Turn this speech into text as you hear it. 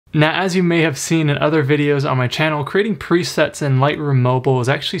Now, as you may have seen in other videos on my channel, creating presets in Lightroom Mobile is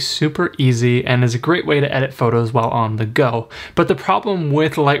actually super easy and is a great way to edit photos while on the go. But the problem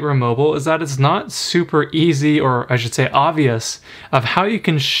with Lightroom Mobile is that it's not super easy, or I should say obvious, of how you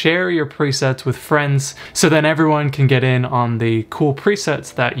can share your presets with friends so then everyone can get in on the cool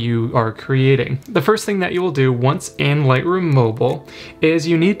presets that you are creating. The first thing that you will do once in Lightroom Mobile is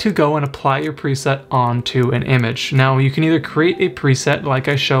you need to go and apply your preset onto an image. Now, you can either create a preset like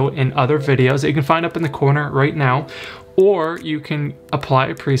I showed in other videos that you can find up in the corner right now, or you can apply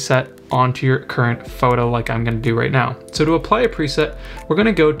a preset onto your current photo like I'm going to do right now. So to apply a preset, we're going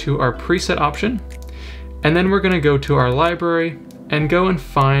to go to our preset option, and then we're going to go to our library and go and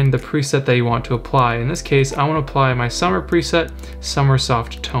find the preset that you want to apply. In this case, I want to apply my summer preset, Summer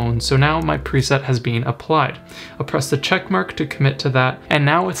Soft Tones. So now my preset has been applied. I'll press the check mark to commit to that, and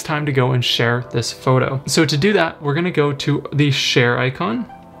now it's time to go and share this photo. So to do that, we're going to go to the share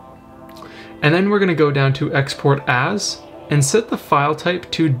icon, and then we're going to go down to export as and set the file type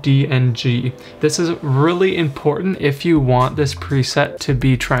to DNG. This is really important if you want this preset to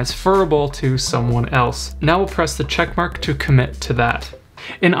be transferable to someone else. Now we'll press the check mark to commit to that.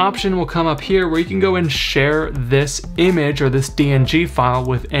 An option will come up here where you can go and share this image or this DNG file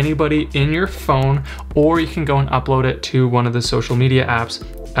with anybody in your phone, or you can go and upload it to one of the social media apps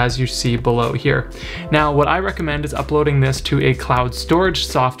as you see below here. Now, what I recommend is uploading this to a cloud storage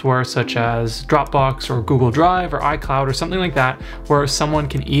software such as Dropbox or Google Drive or iCloud or something like that, where someone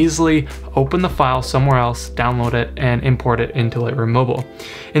can easily open the file somewhere else, download it, and import it into Lightroom Mobile.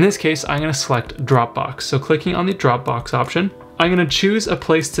 In this case, I'm going to select Dropbox. So clicking on the Dropbox option, I'm going to choose a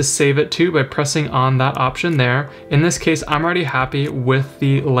place to save it to by pressing on that option there. In this case, I'm already happy with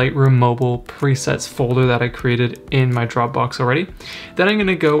the Lightroom Mobile presets folder that I created in my Dropbox already. Then I'm going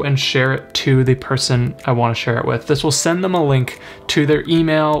to go and share it to the person I want to share it with. This will send them a link to their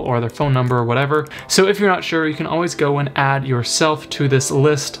email or their phone number or whatever. So if you're not sure, you can always go and add yourself to this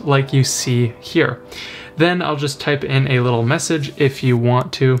list like you see here. Then I'll just type in a little message if you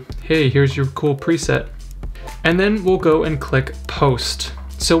want to. Hey, here's your cool preset. And then we'll go and click post.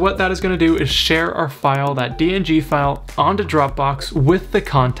 So what that is going to do is share our file, that DNG file, onto Dropbox with the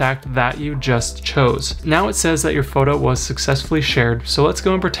contact that you just chose. Now it says that your photo was successfully shared, so let's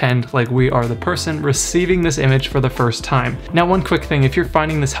go and pretend like we are the person receiving this image for the first time. Now, one quick thing, if you're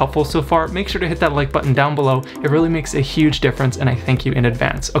finding this helpful so far, make sure to hit that like button down below. It really makes a huge difference, and I thank you in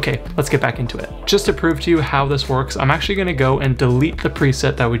advance. Okay, let's get back into it. Just to prove to you how this works, I'm actually going to go and delete the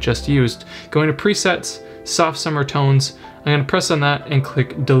preset that we just used. Going to presets, soft summer tones, I'm going to press on that and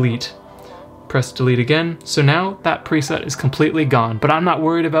click delete. Press delete again. So now that preset is completely gone, but I'm not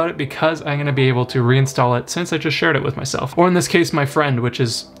worried about it because I'm going to be able to reinstall it since I just shared it with myself, or in this case, my friend, which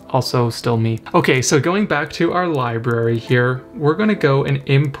is also still me. Okay, so going back to our library here, we're going to go and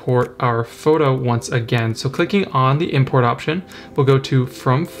import our photo once again. So clicking on the import option, we'll go to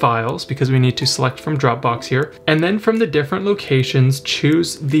from files because we need to select from Dropbox here. And then from the different locations,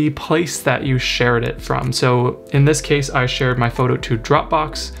 choose the place that you shared it from. So in this case, I shared my photo to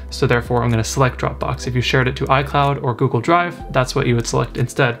Dropbox. So therefore I'm going to select Dropbox. If you shared it to iCloud or Google Drive, that's what you would select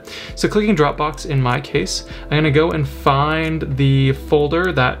instead. So clicking Dropbox in my case, I'm going to go and find the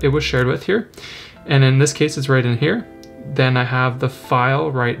folder that it was shared with here. And in this case, it's right in here. Then I have the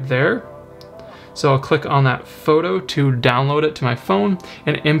file right there. So I'll click on that photo to download it to my phone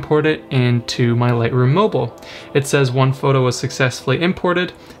and import it into my Lightroom Mobile. It says one photo was successfully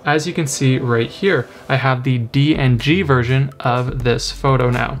imported. As you can see right here, I have the DNG version of this photo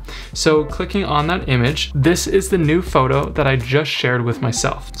now. So clicking on that image, this is the new photo that I just shared with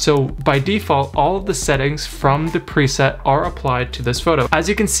myself. So by default, all of the settings from the preset are applied to this photo. As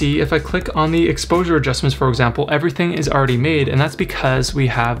you can see, if I click on the exposure adjustments, for example, everything is already made, and that's because we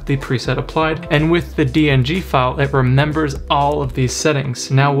have the preset applied. And with the DNG file, it remembers all of these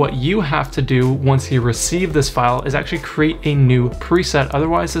settings. Now, what you have to do once you receive this file is actually create a new preset.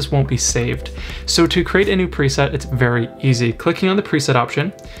 Otherwise, this won't be saved. So to create a new preset, it's very easy. Clicking on the preset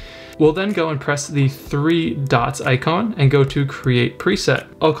option, we'll then go and press the 3 dots icon and go to create preset.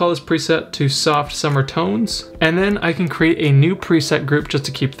 I'll call this preset to soft summer tones, and then I can create a new preset group just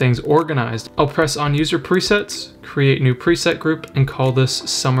to keep things organized. I'll press on user presets, create new preset group, and call this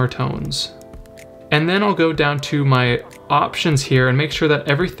summer tones. And then I'll go down to my options here and make sure that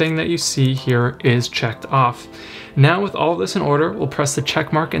everything that you see here is checked off. Now with all of this in order, we'll press the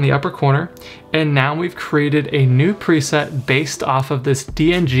check mark in the upper corner, and now we've created a new preset based off of this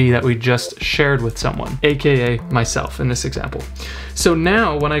DNG that we just shared with someone, aka myself in this example. So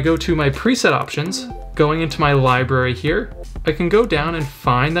now when I go to my preset options, going into my library here, I can go down and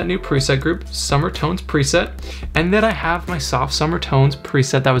find that new preset group, Summer Tones preset, and then I have my soft summer tones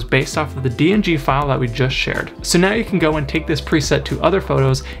preset that was based off of the DNG file that we just shared. So now you can go and take this preset to other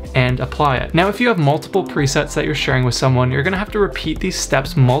photos and apply it. Now, if you have multiple presets that you're sharing with someone, you're gonna have to repeat these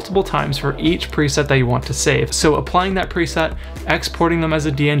steps multiple times for each preset that you want to save. So applying that preset, exporting them as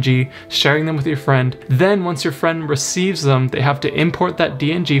a DNG, sharing them with your friend, then once your friend receives them, they have to import that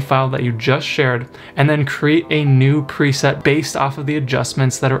DNG file that you just shared, and then create a new preset based off of the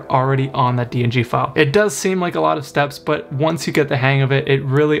adjustments that are already on that DNG file. It does seem like a lot of steps, but once you get the hang of it, it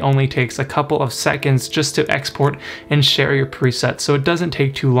really only takes a couple of seconds just to export and share your presets, so it doesn't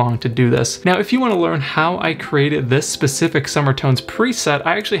take too long to do this. Now, if you want to learn how I created this specific Summer Tones preset,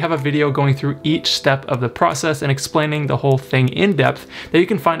 I actually have a video going through each step of the process and explaining the whole thing in depth that you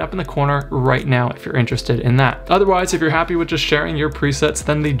can find up in the corner right now if you're interested in that. Otherwise, if you're happy with just sharing your presets,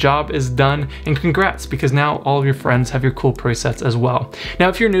 then the job is done, and congrats, because now all of your friends have your cool presets as well. Now,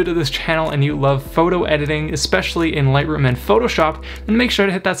 if you're new to this channel and you love photo editing, especially in Lightroom and Photoshop, then make sure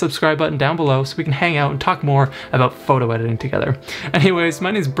to hit that subscribe button down below so we can hang out and talk more about photo editing together. Anyways,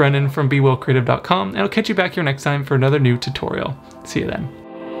 my name is Brendan from BeWellCreative.com, and I'll catch you back here next time for another new tutorial. See you then.